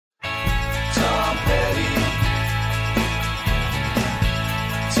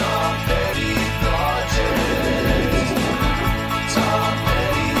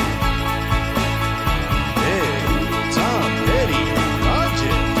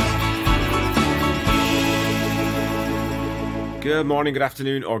Good morning, good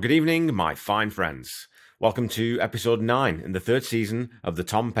afternoon, or good evening, my fine friends. Welcome to episode 9 in the third season of the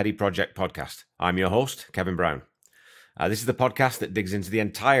Tom Petty Project podcast. I'm your host, Kevin Brown. This is the podcast that digs into the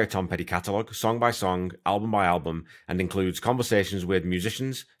entire Tom Petty catalogue, song by song, album by album, and includes conversations with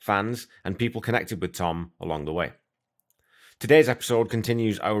musicians, fans, and people connected with Tom along the way. Today's episode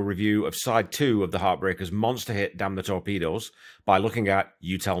continues our review of side 2 of the Heartbreakers' monster hit Damn the Torpedoes by looking at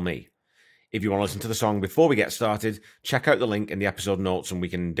YouTell Me. If you want to listen to the song before we get started, check out the link in the episode notes and we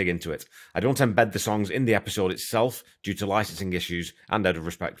can dig into it. I don't embed the songs in the episode itself due to licensing issues and out of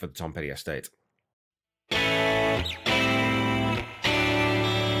respect for the Tom Petty estate.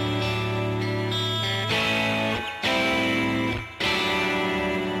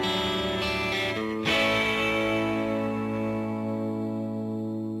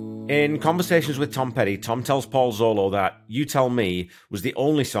 In conversations with Tom Petty, Tom tells Paul Zolo that YouTell Me was the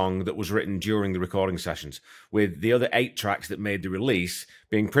only song that was written during the recording sessions, with the other 8 tracks that made the release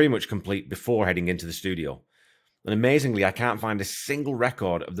being pretty much complete before heading into the studio. And amazingly, I can't find a single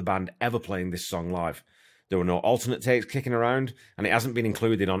record of the band ever playing this song live. There were no alternate takes kicking around, and it hasn't been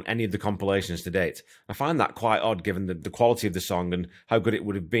included on any of the compilations to date. I find that quite odd given the quality of the song and how good it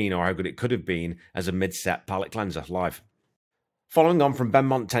would have been, or how good it could have been, as a mid-set palate cleanser live. Following on from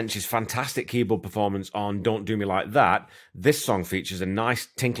Benmont Tench's fantastic keyboard performance on Don't Do Me Like That, this song features a nice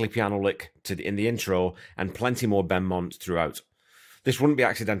tinkly piano lick in the intro and plenty more Benmont throughout. This wouldn't be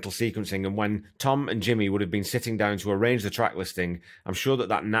accidental sequencing, and when Tom and Jimmy would have been sitting down to arrange the track listing, I'm sure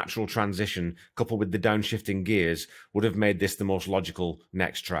that natural transition, coupled with the downshifting gears, would have made this the most logical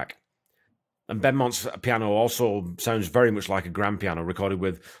next track. And Benmont's piano also sounds very much like a grand piano, recorded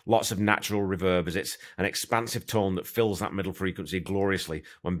with lots of natural reverb, as it's an expansive tone that fills that middle frequency gloriously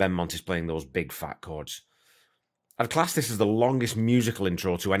when Benmont is playing those big fat chords. I'd class this as the longest musical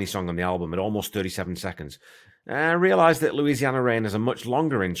intro to any song on the album at almost 37 seconds. I realise that Louisiana Rain has a much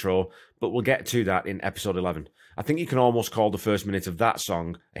longer intro, but we'll get to that in episode 11. I think you can almost call the first minute of that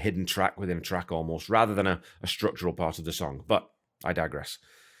song a hidden track within a track almost, rather than a structural part of the song, but I digress.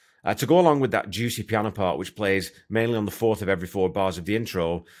 To go along with that juicy piano part, which plays mainly on the fourth of every 4 bars of the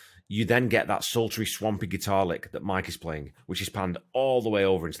intro, you then get that sultry, swampy guitar lick that Mike is playing, which is panned all the way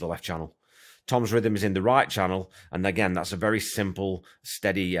over into the left channel. Tom's rhythm is in the right channel, and again, that's a very simple,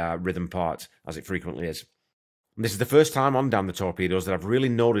 steady rhythm part, as it frequently is. And this is the first time on Damn the Torpedoes that I've really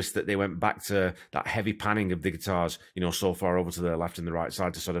noticed that they went back to that heavy panning of the guitars, so far over to the left and the right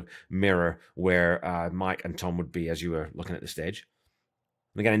side to sort of mirror where Mike and Tom would be as you were looking at the stage.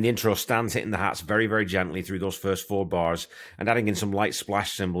 And again, in the intro, Stan's hitting the hats very, very gently through those first 4 bars and adding in some light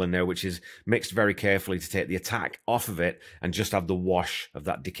splash cymbal in there, which is mixed very carefully to take the attack off of it and just have the wash of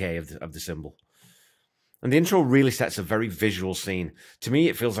that decay of the cymbal. And the intro really sets a very visual scene. To me,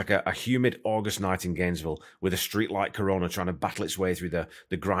 it feels like a humid August night in Gainesville with a streetlight Corona trying to battle its way through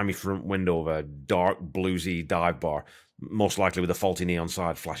the grimy front window of a dark, bluesy dive bar, most likely with a faulty neon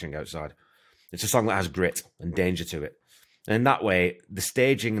side flashing outside. It's a song that has grit and danger to it. And in that way, the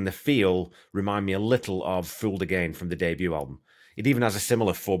staging and the feel remind me a little of Fooled Again from the debut album. It even has a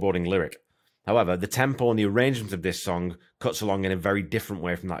similar foreboding lyric. However, the tempo and the arrangement of this song cuts along in a very different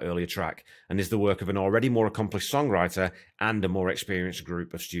way from that earlier track, and is the work of an already more accomplished songwriter and a more experienced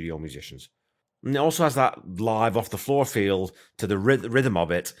group of studio musicians. And it also has that live off-the-floor feel to the rhythm of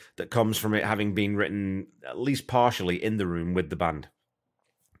it that comes from it having been written at least partially in the room with the band.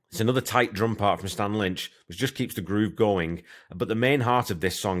 It's another tight drum part from Stan Lynch, which just keeps the groove going, but the main heart of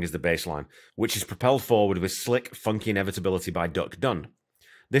this song is the bass line, which is propelled forward with slick, funky inevitability by Duck Dunn.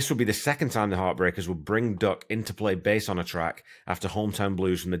 This would be the second time the Heartbreakers would bring Duck in to play bass on a track after Hometown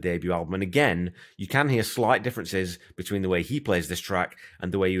Blues from the debut album, and again, you can hear slight differences between the way he plays this track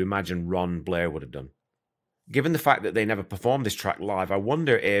and the way you imagine Ron Blair would have done. Given the fact that they never performed this track live, I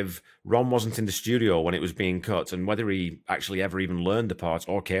wonder if Ron wasn't in the studio when it was being cut and whether he actually ever even learned the part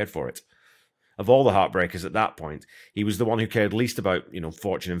or cared for it. Of all the Heartbreakers at that point, he was the one who cared least about,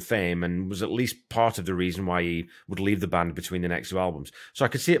 fortune and fame, and was at least part of the reason why he would leave the band between the next 2 albums. So I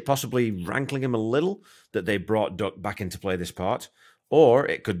could see it possibly rankling him a little that they brought Duck back in to play this part, or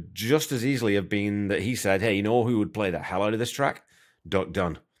it could just as easily have been that he said, hey, who would play the hell out of this track? Duck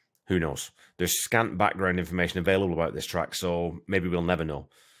Dunn. Who knows? There's scant background information available about this track, so maybe we'll never know.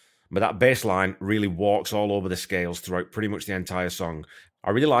 But that bass line really walks all over the scales throughout pretty much the entire song.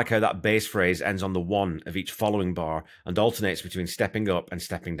 I really like how that bass phrase ends on the 1 of each following bar and alternates between stepping up and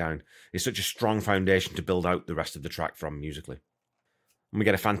stepping down. It's such a strong foundation to build out the rest of the track from musically. And we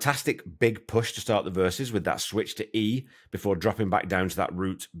get a fantastic big push to start the verses with that switch to E before dropping back down to that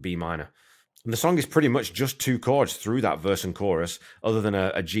root B minor. And the song is pretty much just 2 chords through that verse and chorus, other than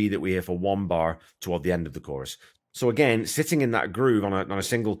a G that we hear for 1 bar toward the end of the chorus. So again, sitting in that groove on a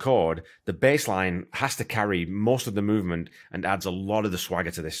single chord, the bass line has to carry most of the movement and adds a lot of the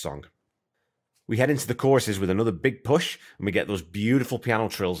swagger to this song. We head into the choruses with another big push, and we get those beautiful piano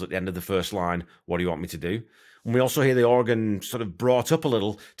trills at the end of the first line, "What do you want me to do?" And we also hear the organ sort of brought up a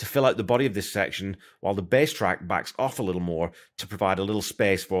little to fill out the body of this section, while the bass track backs off a little more to provide a little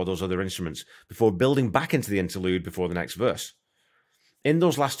space for those other instruments, before building back into the interlude before the next verse. In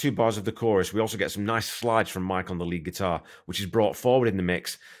those last two bars of the chorus, we also get some nice slides from Mike on the lead guitar, which is brought forward in the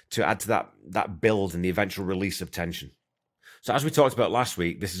mix to add to that build and the eventual release of tension. So as we talked about last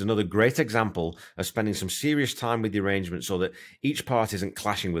week, this is another great example of spending some serious time with the arrangement so that each part isn't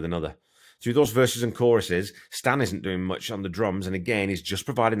clashing with another. Through those verses and choruses, Stan isn't doing much on the drums, and again, he's just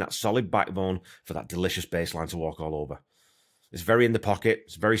providing that solid backbone for that delicious bass line to walk all over. It's very in the pocket,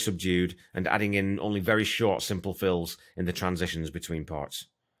 it's very subdued, and adding in only very short, simple fills in the transitions between parts.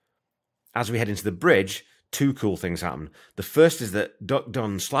 As we head into the bridge, two cool things happen. The first is that Duck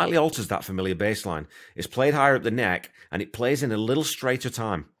Dunn slightly alters that familiar bass line. It's played higher up the neck, and it plays in a little straighter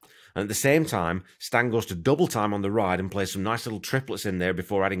time. And at the same time, Stan goes to double time on the ride and plays some nice little triplets in there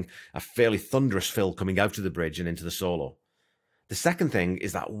before adding a fairly thunderous fill coming out of the bridge and into the solo. The second thing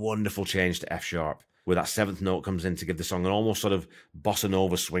is that wonderful change to F sharp, where that seventh note comes in to give the song an almost sort of bossa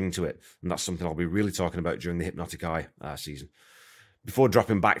nova swing to it. And that's something I'll be really talking about during the Hypnotic Eye season, before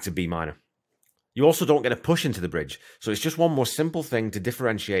dropping back to B minor. You also don't get a push into the bridge, so it's just one more simple thing to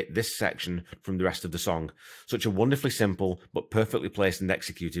differentiate this section from the rest of the song. Such a wonderfully simple, but perfectly placed and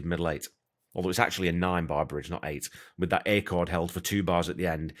executed middle eight. Although it's actually a 9-bar bridge, not 8, with that A chord held for 2 bars at the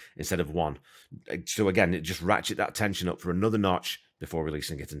end instead of 1. So again, it just ratchets that tension up for another notch before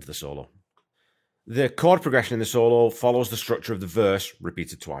releasing it into the solo. The chord progression in the solo follows the structure of the verse,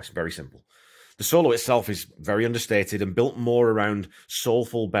 repeated twice. Very simple. The solo itself is very understated and built more around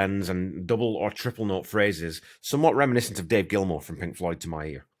soulful bends and double or triple note phrases, somewhat reminiscent of Dave Gilmour from Pink Floyd to my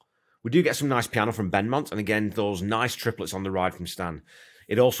ear. We do get some nice piano from Benmont, and again, those nice triplets on the ride from Stan.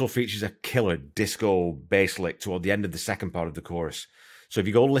 It also features a killer disco bass lick toward the end of the second part of the chorus. So if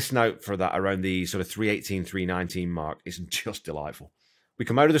you go listen out for that around the sort of 3:18, 3:19 mark, it's just delightful. We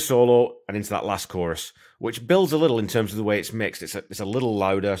come out of the solo and into that last chorus, which builds a little in terms of the way it's mixed. It's a little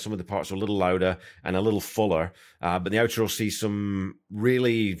louder. Some of the parts are a little louder and a little fuller. But the outro sees some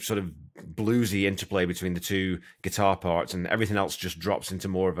really sort of bluesy interplay between the two guitar parts, and everything else just drops into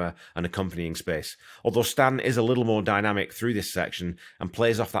more of an accompanying space. Although Stan is a little more dynamic through this section and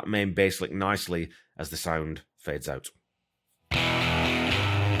plays off that main bass lick nicely as the sound fades out.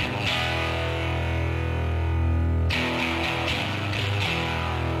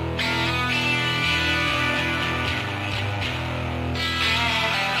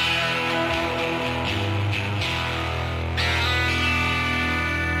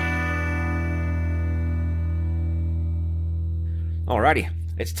 Alrighty,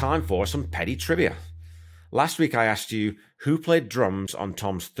 it's time for some petty trivia. Last week I asked you who played drums on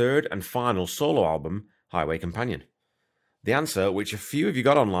Tom's third and final solo album, Highway Companion. The answer, which a few of you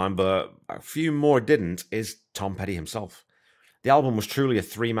got online but a few more didn't, is Tom Petty himself. The album was truly a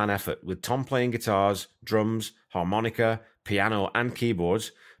three-man effort, with Tom playing guitars, drums, harmonica, piano and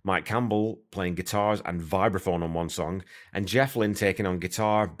keyboards, Mike Campbell playing guitars and vibraphone on one song, and Jeff Lynne taking on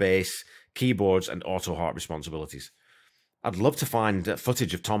guitar, bass, keyboards and auto harp responsibilities. I'd love to find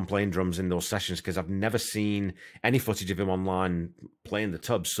footage of Tom playing drums in those sessions, because I've never seen any footage of him online playing the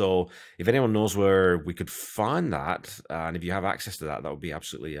tubs. So if anyone knows where we could find that, and if you have access to that, that would be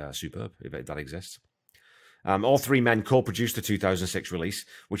absolutely superb if that exists. All three men co-produced the 2006 release,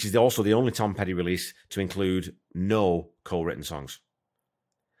 which is also the only Tom Petty release to include no co-written songs.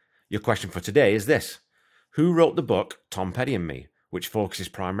 Your question for today is this: who wrote the book Tom Petty and Me, which focuses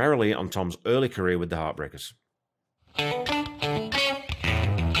primarily on Tom's early career with the Heartbreakers?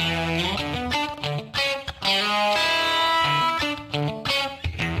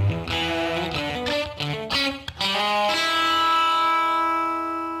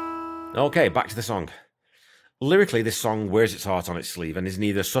 Okay, back to the song. Lyrically, this song wears its heart on its sleeve and is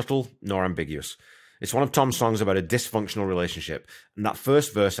neither subtle nor ambiguous. It's one of Tom's songs about a dysfunctional relationship, and that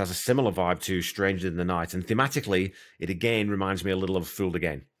first verse has a similar vibe to Stranger in the Night, and thematically, it again reminds me a little of Fooled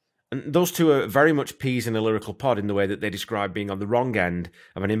Again. And those two are very much peas in a lyrical pod in the way that they describe being on the wrong end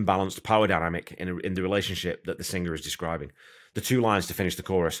of an imbalanced power dynamic in the relationship that the singer is describing. The two lines to finish the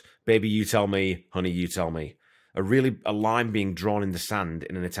chorus: "Baby, you tell me, honey, you tell me." A line being drawn in the sand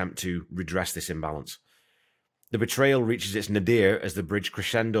in an attempt to redress this imbalance. The betrayal reaches its nadir as the bridge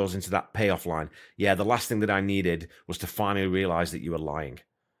crescendos into that payoff line. "Yeah, the last thing that I needed was to finally realize that you were lying."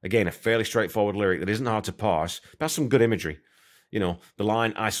 Again, a fairly straightforward lyric that isn't hard to parse, but has some good imagery. The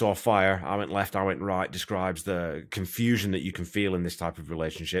line, I saw fire, I went left, I went right, describes the confusion that you can feel in this type of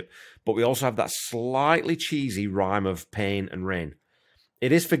relationship. But we also have that slightly cheesy rhyme of pain and rain.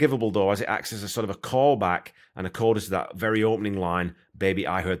 It is forgivable, though, as it acts as a sort of a callback and a coda to that very opening line, Baby,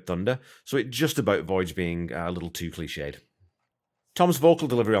 I Heard Thunder. So it just about avoids being a little too cliched. Tom's vocal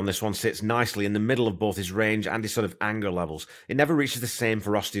delivery on this one sits nicely in the middle of both his range and his sort of anger levels. It never reaches the same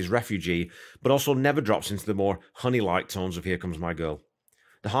ferocity as Refugee, but also never drops into the more honey-like tones of Here Comes My Girl.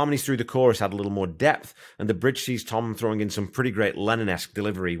 The harmonies through the chorus add a little more depth, and the bridge sees Tom throwing in some pretty great Lennon-esque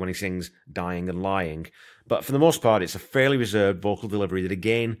delivery when he sings Dying and Lying. But for the most part, it's a fairly reserved vocal delivery that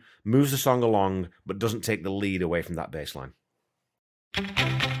again moves the song along, but doesn't take the lead away from that bass line.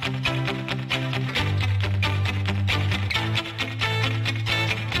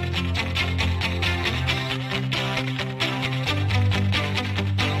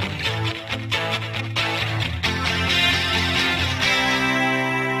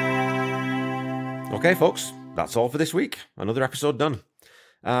 Okay, folks, that's all for this week. Another episode done.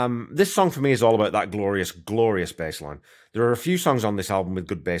 This song for me is all about that glorious, glorious bass line. There are a few songs on this album with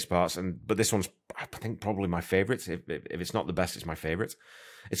good bass parts, but this one's, I think, probably my favourite. If it's not the best, it's my favourite.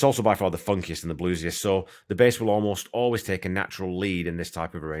 It's also by far the funkiest and the bluesiest, so the bass will almost always take a natural lead in this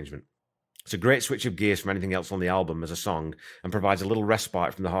type of arrangement. It's a great switch of gears from anything else on the album as a song, and provides a little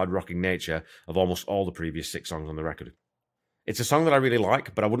respite from the hard-rocking nature of almost all the previous 6 songs on the record. It's a song that I really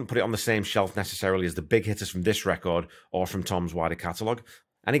like, but I wouldn't put it on the same shelf necessarily as the big hitters from this record or from Tom's wider catalogue.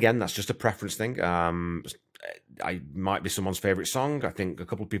 And again, that's just a preference thing. I might be someone's favourite song. I think a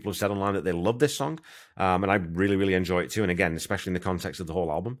couple of people have said online that they love this song, and I really, really enjoy it too. And again, especially in the context of the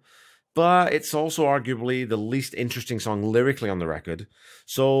whole album. But it's also arguably the least interesting song lyrically on the record.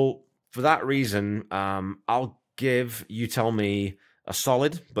 So for that reason, I'll give YouTell Me a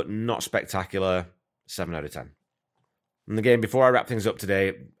solid, but not spectacular, 7 out of 10. And again, before I wrap things up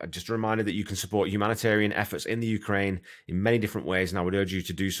today, just a reminder that you can support humanitarian efforts in the Ukraine in many different ways, and I would urge you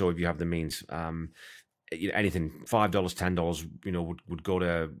to do so if you have the means. Anything, $5, $10,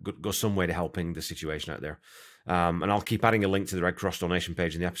 would go some way to helping the situation out there. And I'll keep adding a link to the Red Cross donation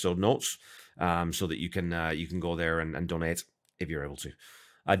page in the episode notes, so that you can go there and donate if you're able to.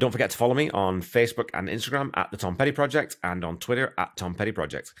 Don't forget to follow me on Facebook and Instagram at The Tom Petty Project, and on Twitter at Tom Petty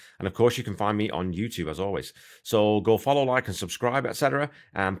Project. And of course, you can find me on YouTube as always. So go follow, like, and subscribe, etc.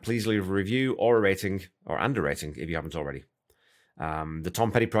 And please leave a review or a rating, and a rating if you haven't already. The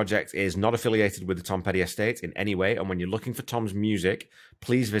Tom Petty Project is not affiliated with the Tom Petty Estate in any way, and when you're looking for Tom's music,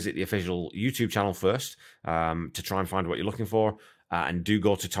 please visit the official YouTube channel first to try and find what you're looking for, and do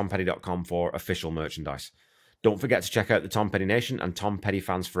go to tompetty.com for official merchandise. Don't forget to check out the Tom Petty Nation and Tom Petty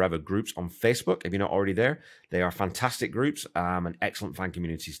Fans Forever groups on Facebook if you're not already there. They are fantastic groups and excellent fan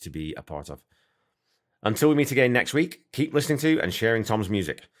communities to be a part of. Until we meet again next week, keep listening to and sharing Tom's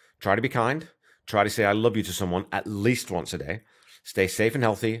music. Try to be kind. Try to say I love you to someone at least once a day. Stay safe and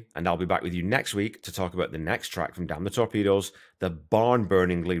healthy, and I'll be back with you next week to talk about the next track from Damn the Torpedoes, the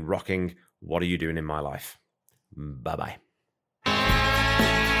barn-burningly rocking What Are You Doing in My Life? Bye-bye.